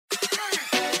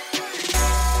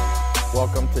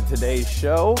Welcome to today's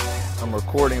show. I'm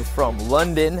recording from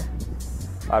London.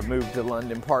 I've moved to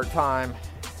London part-time,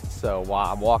 so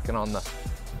while I'm walking on the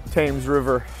Thames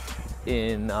River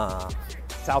in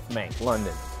Southbank,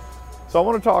 London. So I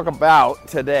want to talk about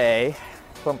today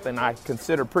something I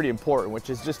consider pretty important, which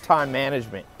is just time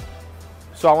management.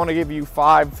 So I want to give you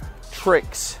 5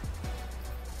 tricks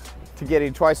to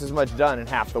getting twice as much done in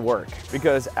half the work.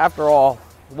 Because after all,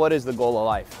 what is the goal of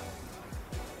life?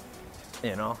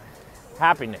 You know,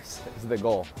 happiness is the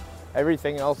goal.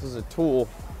 Everything else is a tool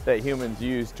that humans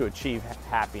use to achieve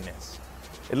happiness.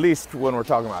 At least when we're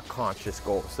talking about conscious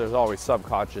goals. There's always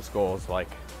subconscious goals like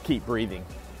keep breathing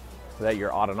that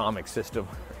your autonomic system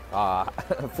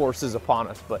forces upon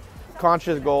us. But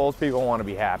conscious goals, people want to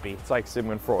be happy. It's like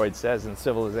Sigmund Freud says in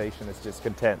Civilization is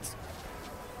Discontents.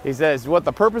 He says what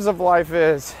the purpose of life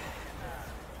is,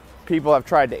 people have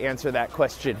tried to answer that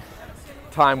question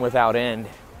time without end,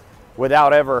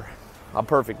 without ever a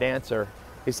perfect answer.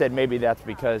 He said maybe that's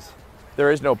because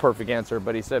there is no perfect answer,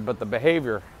 but he said, but the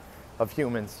behavior of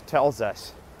humans tells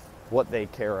us what they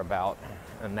care about,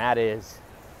 and that is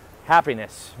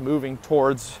happiness, moving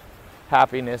towards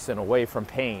happiness and away from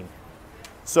pain.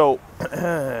 So,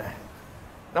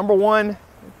 number 1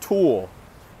 tool,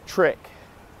 trick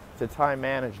to time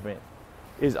management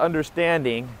is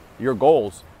understanding your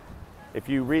goals. If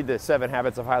you read the 7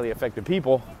 Habits of Highly Effective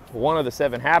People, one of the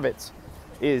 7 habits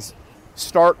is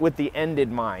start with the end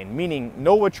in mind, meaning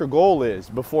know what your goal is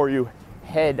before you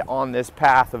head on this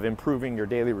path of improving your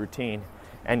daily routine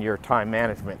and your time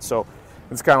management. So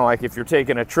it's kind of like if you're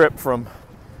taking a trip from,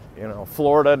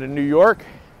 Florida to New York,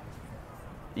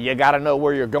 you got to know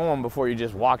where you're going before you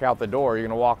just walk out the door. You're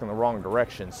going to walk in the wrong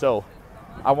direction. So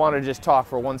I want to just talk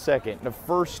for 1 second. The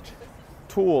first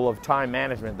tool of time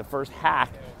management, the first hack,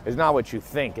 is not what you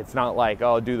think. It's not like,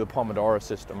 oh, do the Pomodoro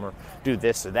system or do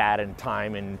this or that in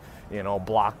time and,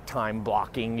 time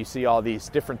blocking. You see all these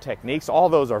different techniques. All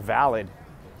those are valid.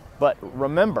 But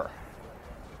remember,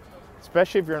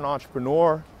 especially if you're an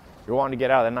entrepreneur, you're wanting to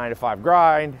get out of the 9-to-5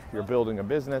 grind, you're building a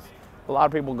business. A lot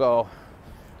of people go,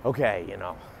 okay,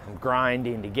 I'm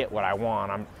grinding to get what I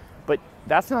want. But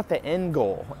that's not the end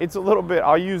goal. It's a little bit,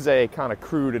 I'll use a kind of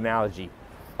crude analogy.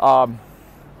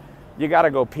 You got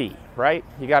to go pee, right?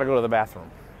 You got to go to the bathroom.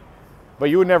 But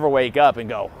you would never wake up and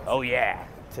go, oh yeah,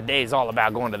 today's all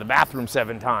about going to the bathroom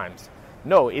 7 times.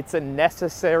 No, it's a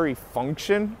necessary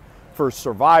function for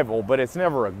survival, but it's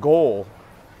never a goal.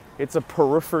 It's a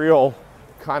peripheral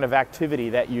kind of activity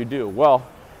that you do. Well,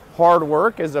 hard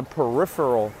work is a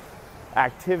peripheral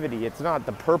activity. It's not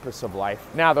the purpose of life.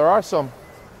 Now, there are some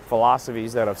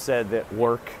philosophies that have said that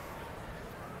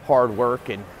hard work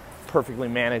and perfectly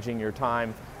managing your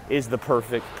time is the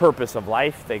perfect purpose of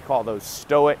life. They call those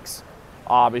Stoics.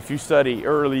 If you study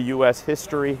early U.S.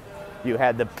 history, you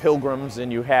had the Pilgrims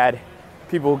and you had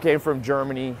people who came from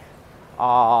Germany,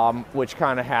 which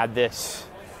kind of had this,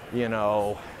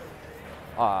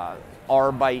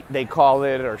 Arbeit, they call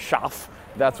it, or Schaff.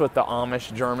 That's what the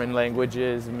Amish German language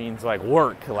is. It means like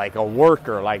work, like a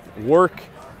worker, like work.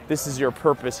 This is your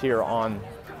purpose here on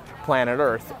planet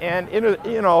Earth. And,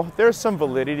 there's some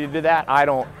validity to that. I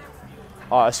don't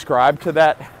ascribe to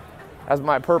that as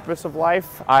my purpose of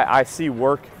life. I see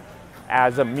work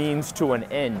as a means to an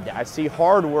end. I see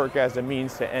hard work as a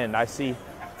means to end. I see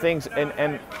things,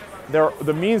 and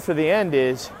the means to the end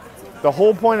is the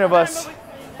whole point of us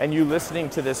and you listening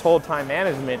to this whole time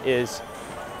management is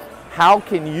how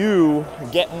can you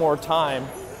get more time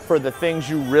for the things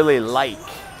you really like?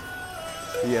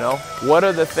 What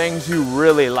are the things you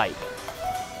really like?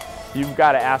 You've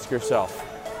got to ask yourself.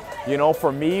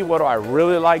 For me, what do I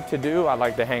really like to do? I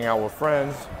like to hang out with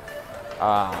friends.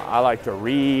 I like to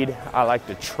read. I like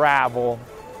to travel.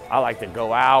 I like to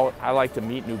go out. I like to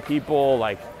meet new people.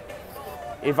 Like,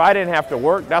 if I didn't have to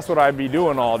work, that's what I'd be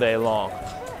doing all day long.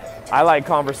 I like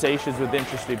conversations with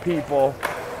interesting people.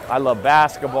 I love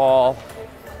basketball.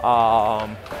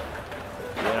 I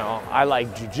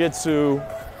like jiu-jitsu.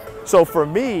 So for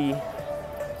me,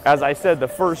 as I said, the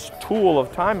first tool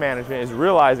of time management is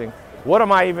realizing, what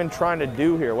am I even trying to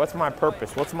do here? What's my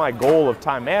purpose? What's my goal of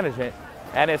time management?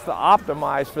 And it's to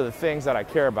optimize for the things that I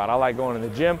care about. I like going to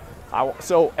the gym.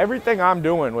 So everything I'm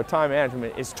doing with time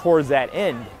management is towards that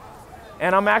end.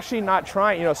 And I'm actually not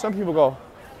trying, some people go,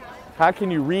 how can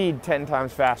you read 10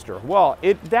 times faster? Well,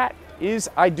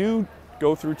 I do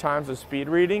go through times of speed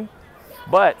reading,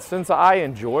 but since I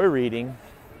enjoy reading,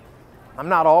 I'm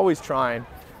not always trying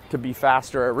to be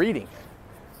faster at reading.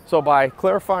 So by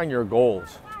clarifying your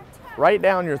goals, write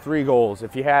down your 3 goals.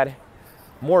 If you had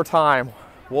more time,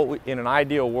 in an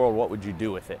ideal world, what would you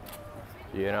do with it?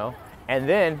 And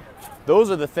then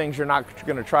those are the things you're not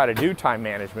going to try to do time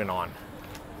management on.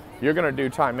 You're going to do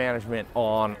time management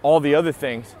on all the other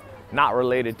things not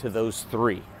related to those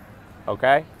 3,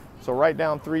 okay? So write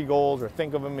down 3 goals or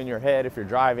think of them in your head if you're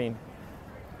driving.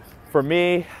 For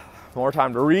me, more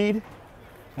time to read,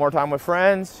 more time with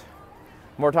friends,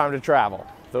 more time to travel.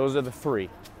 Those are the 3.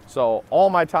 So all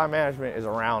my time management is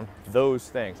around those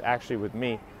things. Actually, with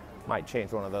me, might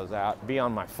change one of those out. Be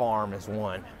on my farm is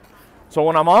 1. So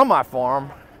when I'm on my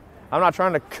farm, I'm not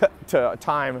trying to cut to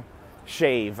time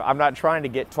shave. I'm not trying to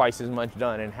get twice as much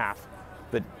done in half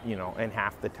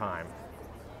the time.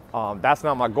 That's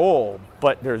not my goal,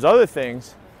 but there's other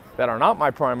things that are not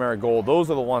my primary goal. Those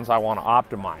are the ones I want to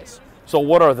optimize. So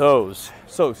what are those?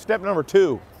 So step number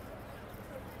 2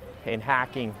 in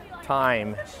hacking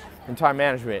time and time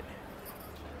management.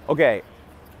 Okay,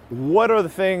 what are the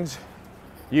things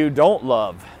you don't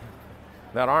love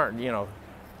that aren't,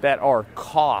 that are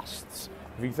costs?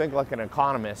 If you think like an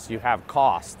economist, you have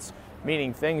costs,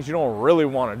 meaning things you don't really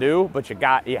want to do, but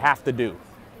you have to do.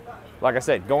 Like I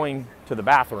said, going to the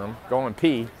bathroom, going and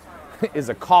pee is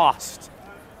a cost.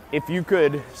 If you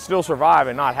could still survive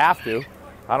and not have to,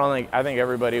 I think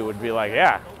everybody would be like,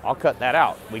 yeah, I'll cut that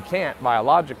out. We can't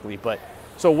biologically, but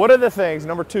so what are the things,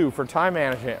 number 2, for time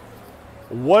management,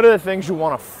 what are the things you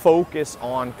want to focus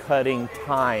on cutting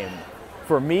time?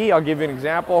 For me, I'll give you an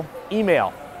example,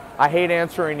 email. I hate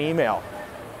answering email.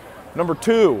 Number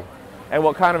 2, and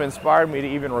what kind of inspired me to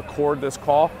even record this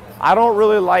call, I don't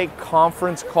really like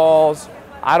conference calls.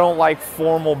 I don't like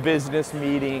formal business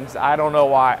meetings. I don't know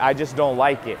why. I just don't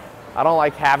like it. I don't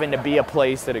like having to be a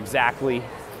place at exactly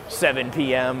 7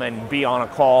 p.m. and be on a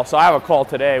call. So I have a call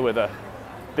today with a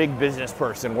big business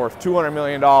person worth $200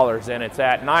 million, and it's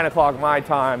at 9 o'clock my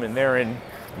time, and they're in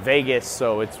Vegas,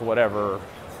 so it's whatever,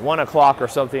 1 o'clock or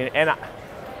something. And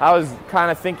I was kind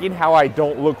of thinking how I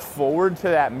don't look forward to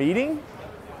that meeting,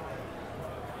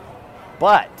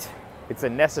 but it's a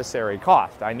necessary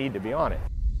cost. I need to be on it.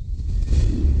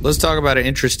 Let's talk about an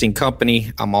interesting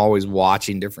company. I'm always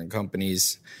watching different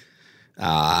companies.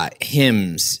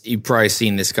 Hims, you've probably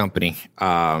seen this company.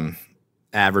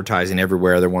 Advertising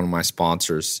everywhere. They're one of my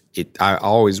sponsors. I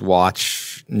always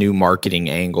watch new marketing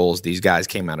angles. These guys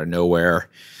came out of nowhere,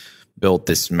 built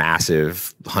this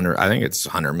massive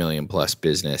 $100 million plus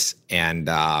business. And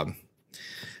I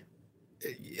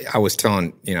was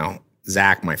telling,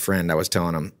 Zach, my friend, I was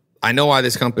telling him, I know why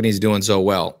this company is doing so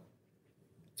well.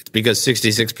 It's because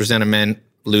 66% of men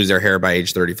lose their hair by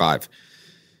age 35.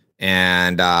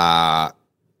 And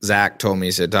Zach told me,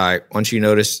 he said, Ty, once you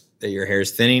notice that your hair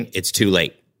is thinning, it's too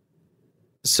late.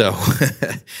 So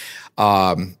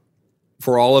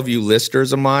for all of you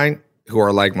listeners of mine who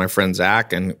are like my friend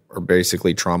Zach and are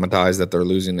basically traumatized that they're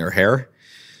losing their hair,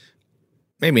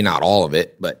 maybe not all of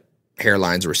it, but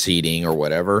hairlines receding or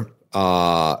whatever,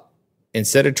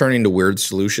 instead of turning to weird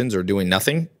solutions or doing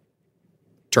nothing,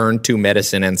 turn to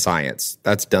medicine and science.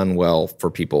 That's done well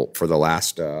for people for the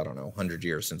last, 100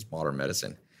 years since modern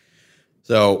medicine.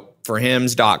 So for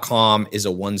Hims.com is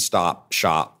a one-stop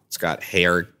shop. It's got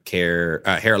hair care,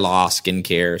 hair loss, skin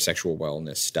care, sexual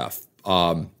wellness stuff.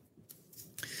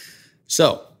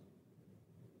 So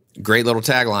great little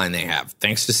tagline they have.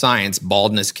 Thanks to science,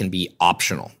 baldness can be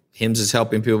optional. Hims is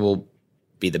helping people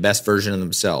be the best version of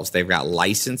themselves. They've got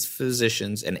licensed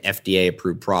physicians and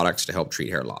FDA-approved products to help treat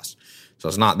hair loss. So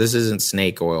this isn't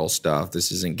snake oil stuff.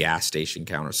 This isn't gas station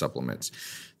counter supplements.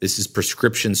 This is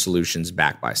prescription solutions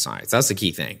backed by science. That's the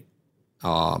key thing.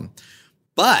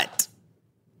 But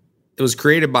it was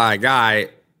created by a guy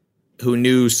who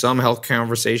knew some health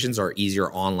conversations are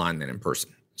easier online than in person.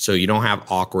 So you don't have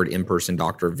awkward in-person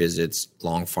doctor visits,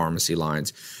 long pharmacy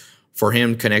lines. For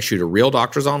him, connects you to real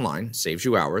doctors online, saves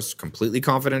you hours, completely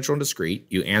confidential and discreet.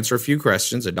 You answer a few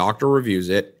questions, a doctor reviews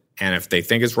it, and if they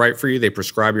think it's right for you, they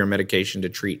prescribe your medication to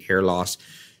treat hair loss,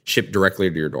 shipped directly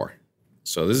to your door.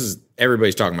 So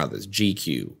everybody's talking about this.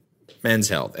 GQ, Men's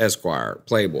Health, Esquire,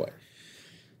 Playboy.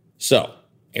 So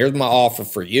here's my offer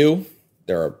for you.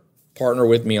 They're a partner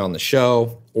with me on the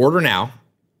show. Order now.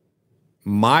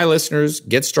 My listeners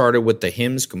get started with the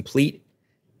Hims Complete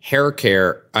Hair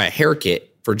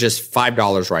Kit for just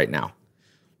 $5 right now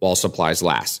while supplies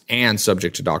last and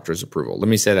subject to doctor's approval. Let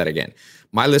me say that again.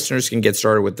 My listeners can get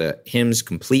started with the Hims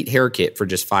Complete Hair Kit for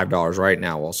just $5 right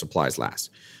now while supplies last.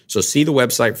 So see the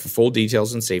website for full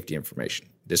details and safety information.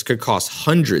 This could cost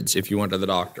hundreds if you went to the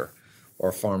doctor or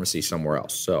a pharmacy somewhere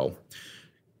else. So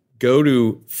go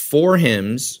to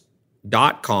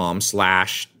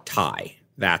forhims.com/Ty.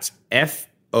 That's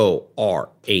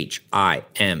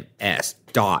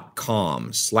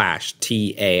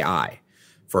FORHIMS.com/TAI.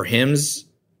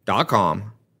 Forhims.com/TAI.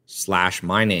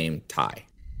 my name, Ty.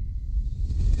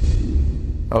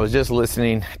 I was just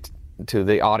listening to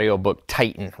the audiobook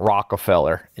Titan,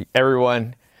 Rockefeller.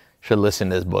 Everyone should listen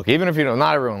to this book. Even if you don't,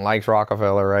 not everyone likes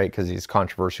Rockefeller, right? Because he's a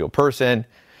controversial person.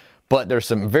 But there's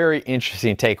some very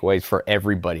interesting takeaways for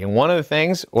everybody. And one of the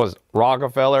things was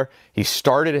Rockefeller, he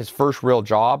started his first real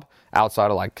job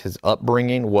outside of like his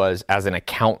upbringing was as an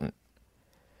accountant.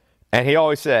 And he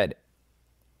always said,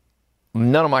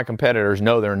 none of my competitors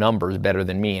know their numbers better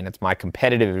than me, and it's my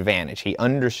competitive advantage. He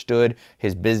understood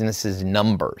his business's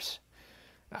numbers.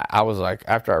 I was like,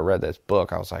 after I read this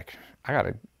book, I was like, I got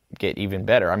to get even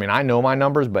better. I mean, I know my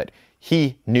numbers, but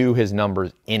he knew his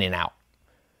numbers in and out.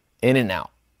 In and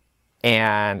out.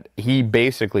 And he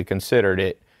basically considered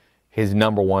it his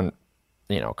number one,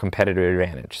 competitive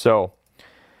advantage. So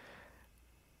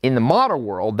in the modern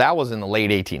world, that was in the late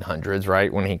 1800s,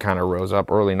 right? When he kind of rose up,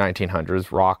 early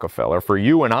 1900s, Rockefeller. For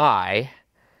you and I,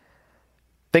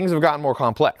 things have gotten more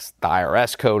complex. The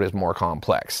IRS code is more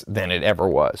complex than it ever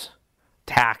was.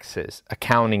 Taxes,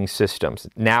 accounting systems.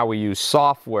 Now we use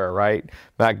software, right?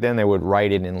 Back then they would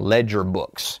write it in ledger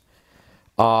books.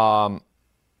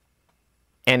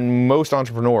 And most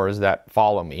entrepreneurs that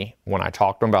follow me, when I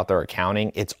talk to them about their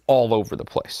accounting, it's all over the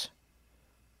place.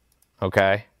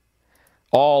 Okay?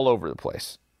 All over the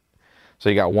place. So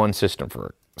you got one system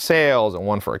for sales and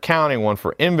one for accounting, one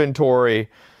for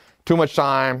inventory. Too much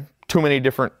time, too many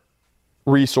different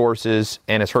resources,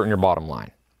 and it's hurting your bottom line.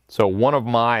 So one of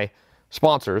my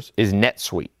sponsors is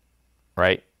NetSuite,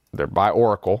 right? They're by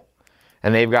Oracle,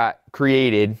 and they've got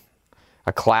created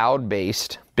a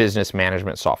cloud-based business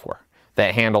management software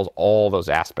that handles all those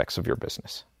aspects of your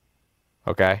business.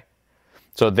 Okay?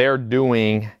 So they're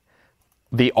doing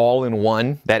the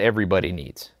all-in-one that everybody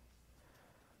needs.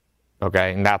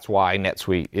 Okay? And that's why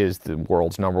NetSuite is the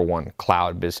world's number one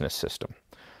cloud business system.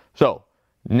 So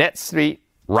NetSuite,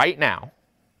 right now,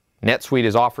 NetSuite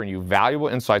is offering you valuable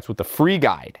insights with a free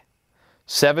guide,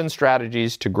 7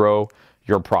 strategies to grow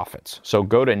your profits. So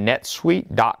go to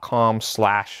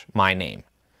netsuite.com/myname.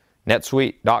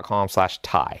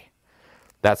 netsuite.com/Ty.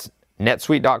 That's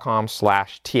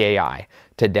netsuite.com/TAI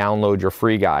to download your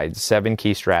free guide, 7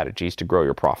 key strategies to grow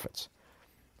your profits.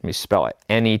 Let me spell it.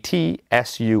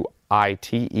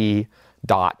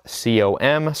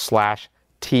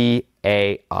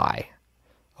 netsuite.com/TAI.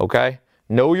 Okay?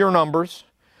 Know your numbers,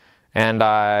 and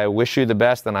I wish you the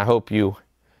best, and I hope you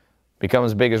become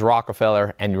as big as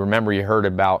Rockefeller, and you remember you heard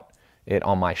about it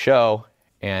on my show,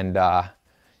 and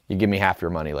you give me half your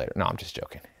money later. No, I'm just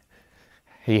joking.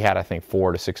 He had, I think,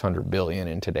 400 to 600 billion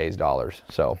in today's dollars.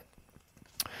 So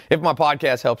if my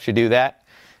podcast helps you do that,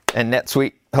 and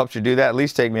NetSuite helps you do that, at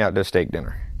least take me out to a steak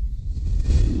dinner.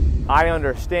 I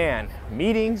understand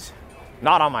meetings,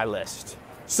 not on my list.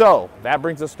 So that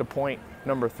brings us to point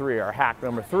number 3, or hack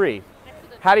number 3.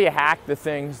 How do you hack the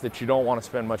things that you don't want to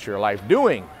spend much of your life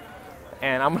doing?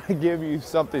 And I'm going to give you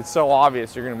something so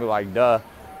obvious, you're going to be like, duh,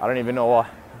 I don't even know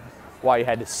why you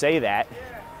had to say that.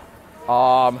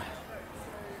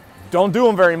 Don't do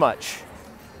them very much.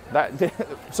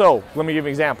 So let me give you an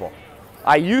example.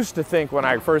 I used to think when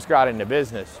I first got into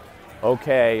business,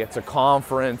 okay, it's a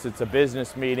conference, it's a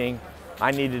business meeting,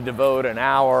 I need to devote an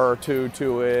hour or 2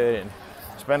 to it and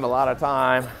spend a lot of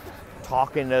time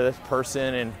talking to this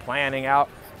person and planning out.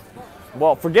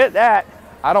 Well, forget that.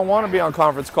 I don't want to be on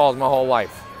conference calls my whole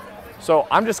life. So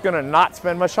I'm just going to not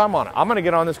spend much time on it. I'm going to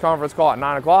get on this conference call at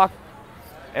 9 o'clock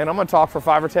and I'm going to talk for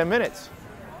 5 or 10 minutes.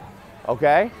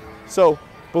 Okay? So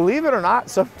believe it or not,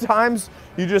 sometimes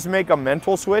you just make a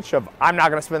mental switch of, I'm not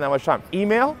going to spend that much time.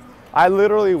 Email, I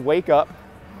literally wake up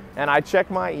and I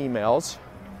check my emails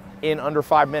in under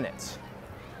 5 minutes.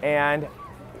 And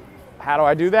how do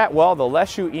I do that? Well, the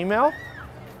less you email,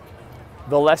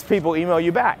 the less people email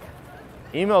you back.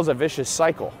 Email is a vicious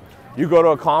cycle. You go to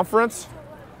a conference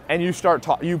and you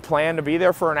you plan to be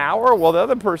there for an hour. Well, the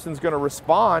other person's going to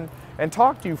respond and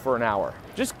talk to you for an hour.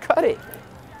 Just cut it.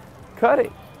 Cut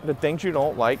it. The things you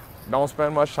don't like, don't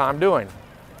spend much time doing,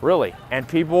 really. And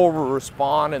people will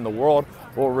respond, and the world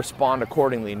will respond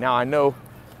accordingly. Now, I know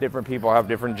different people have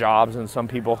different jobs, and some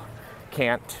people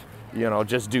can't,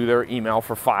 just do their email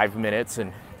for 5 minutes,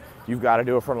 and you've got to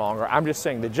do it for longer. I'm just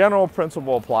saying the general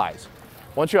principle applies.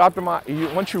 Once you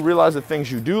once you realize the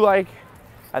things you do like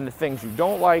and the things you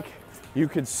don't like, you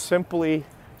could simply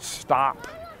stop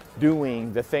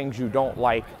doing the things you don't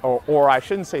like, or I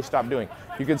shouldn't say stop doing.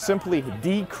 You can simply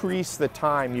decrease the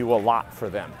time you allot for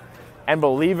them. And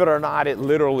believe it or not, it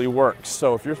literally works.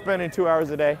 So if you're spending 2 hours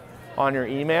a day on your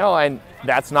email and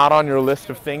that's not on your list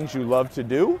of things you love to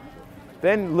do,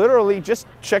 then literally just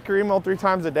check your email 3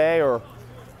 times a day, or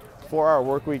 4-hour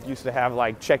work week used to have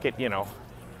like check it,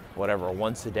 whatever,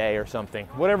 once a day or something,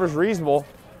 whatever's reasonable,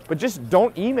 but just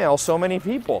don't email so many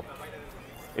people.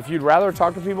 If you'd rather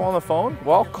talk to people on the phone,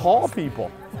 well, call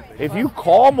people. If you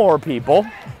call more people,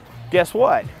 guess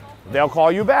what? They'll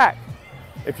call you back.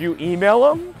 If you email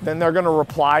them, then they're gonna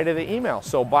reply to the email.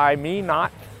 So by me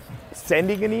not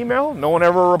sending an email, no one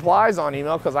ever replies on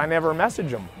email because I never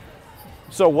message them.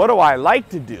 So what do I like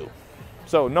to do?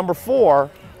 So number 4,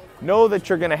 know that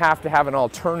you're gonna have to have an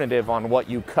alternative on what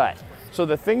you cut. So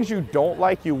the things you don't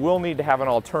like, you will need to have an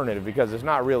alternative, because it's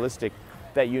not realistic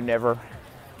that you never,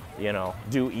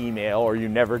 do email or you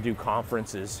never do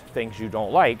conferences, things you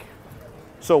don't like.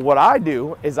 So what I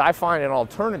do is I find an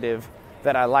alternative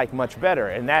that I like much better,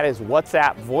 and that is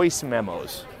WhatsApp voice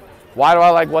memos. Why do I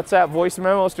like WhatsApp voice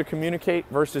memos to communicate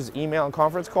versus email and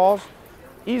conference calls?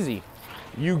 Easy.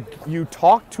 You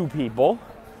talk to people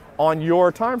on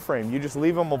your time frame. You just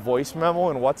leave them a voice memo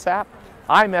in WhatsApp.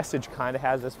 iMessage kind of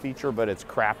has this feature, but it's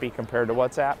crappy compared to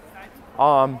WhatsApp.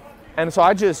 And so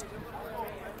I just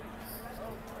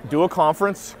do a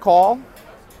conference call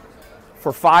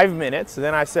for 5 minutes, and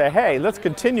then I say, hey, let's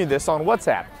continue this on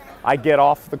WhatsApp. I get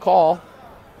off the call,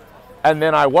 and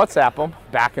then I WhatsApp them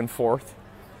back and forth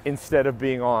instead of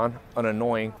being on an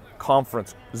annoying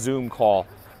conference Zoom call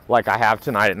like I have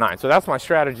tonight at 9. So that's my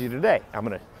strategy today. I'm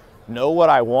gonna know what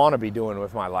I wanna be doing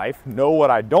with my life, know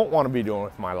what I don't wanna be doing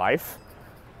with my life,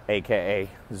 AKA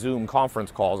Zoom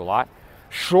conference calls a lot.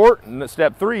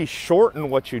 Step 3, shorten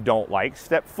what you don't like.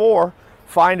 Step 4,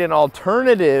 find an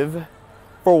alternative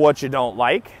for what you don't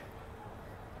like,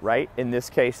 right? In this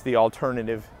case, the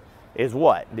alternative is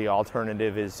what? The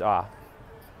alternative is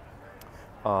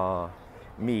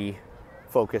me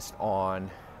focused on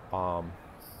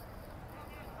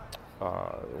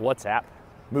WhatsApp,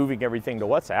 moving everything to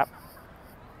WhatsApp.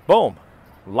 Boom,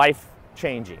 life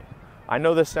changing. I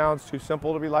know this sounds too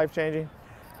simple to be life changing.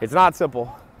 It's not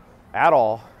simple at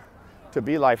all to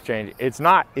be life changing. It's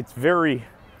not, it's very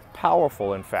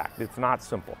powerful, in fact. It's not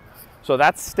simple. So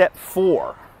that's step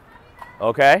 4,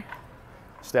 okay?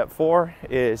 Step 4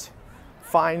 is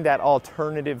find that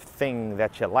alternative thing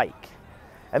that you like.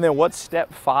 And then what's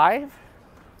step 5?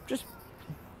 Just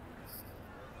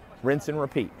rinse and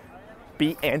repeat.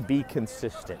 Be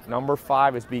consistent. Number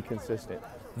 5 is be consistent.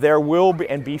 There will be,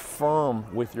 and be firm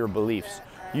with your beliefs.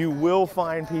 You will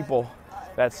find people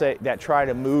that try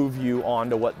to move you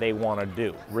onto what they want to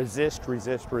do. Resist,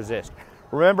 resist, resist.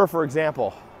 Remember, for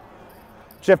example,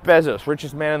 Jeff Bezos,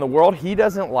 richest man in the world, he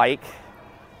doesn't like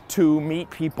to meet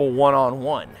people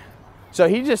one-on-one. So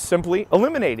he just simply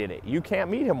eliminated it. You can't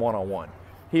meet him one-on-one.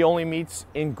 He only meets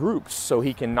in groups so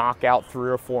he can knock out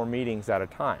 3 or 4 meetings at a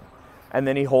time. And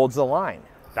then he holds the line.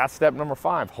 That's step number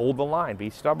 5, hold the line, be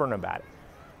stubborn about it.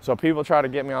 So people try to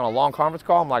get me on a long conference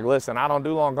call. I'm like, listen, I don't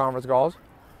do long conference calls,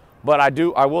 but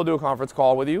I will do a conference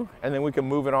call with you, and then we can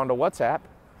move it onto WhatsApp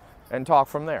and talk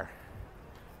from there.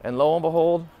 And lo and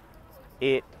behold,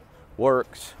 it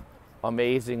works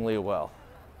amazingly well.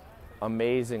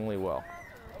 Amazingly well.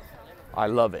 I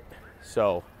love it.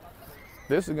 So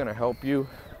this is gonna help you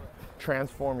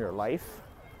transform your life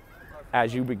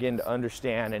as you begin to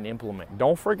understand and implement.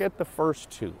 Don't forget the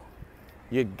first 2.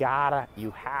 You have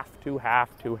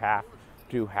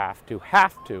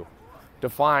to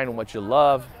define what you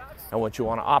love and what you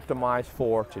want to optimize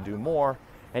for to do more,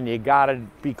 and you gotta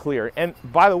be clear. And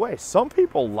by the way, some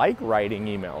people like writing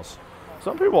emails.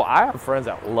 I have friends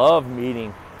that love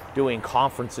doing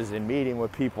conferences and meeting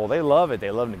with people. They love it.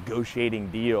 They love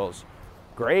negotiating deals.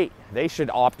 Great. They should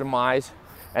optimize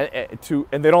and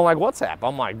they don't like WhatsApp.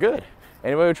 I'm like, good.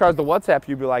 Anybody who tries to WhatsApp,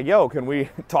 you'd be like, yo, can we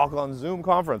talk on Zoom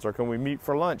conference, or can we meet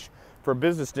for lunch, for a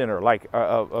business dinner, like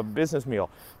a business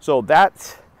meal? So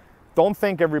don't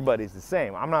think everybody's the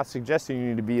same. I'm not suggesting you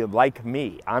need to be like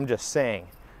me. I'm just saying,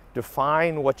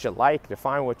 define what you like,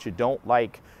 define what you don't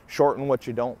like, shorten what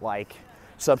you don't like,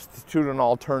 substitute an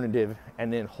alternative,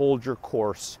 and then hold your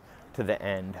course to the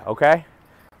end, okay?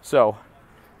 So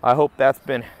I hope that's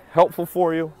been helpful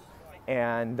for you,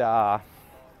 and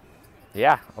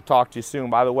yeah, I'll talk to you soon.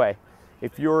 By the way,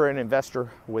 if you're an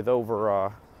investor with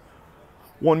over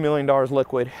 $1 million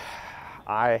liquid,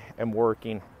 I am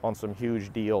working on some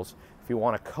huge deals. If you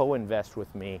want to co-invest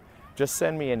with me, just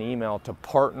send me an email to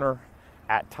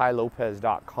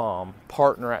partner@tylopez.com,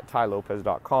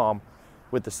 partner@tylopez.com,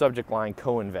 with the subject line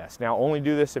co-invest. Now, only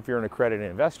do this if you're an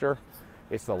accredited investor.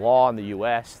 It's the law in the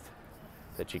US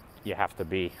that you have to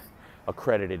be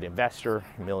accredited investor,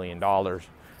 $1 million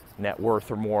net worth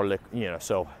or more,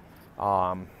 so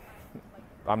I'm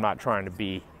not trying to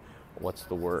be, what's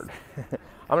the word?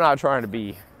 I'm not trying to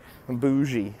be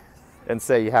bougie and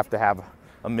say you have to have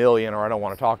 $1 million or I don't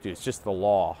want to talk to you. It's just the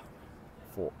law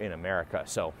in America.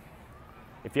 So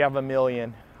if you have $1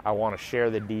 million, I want to share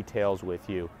the details with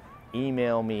you.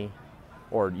 Email me,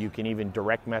 or you can even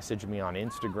direct message me on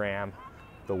Instagram,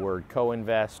 the word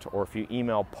co-invest, or if you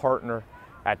email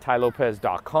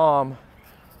partner@tylopez.com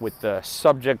with the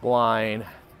subject line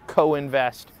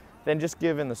co-invest, then just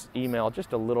give in this email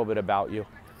just a little bit about you.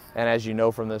 And as you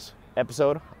know from this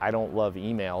episode, I don't love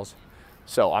emails,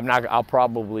 so I'll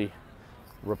probably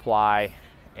reply,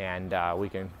 and we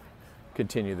can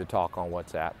continue the talk on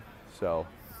WhatsApp. So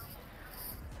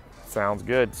sounds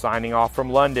good. Signing off from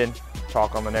London.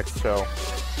 Talk on the next show.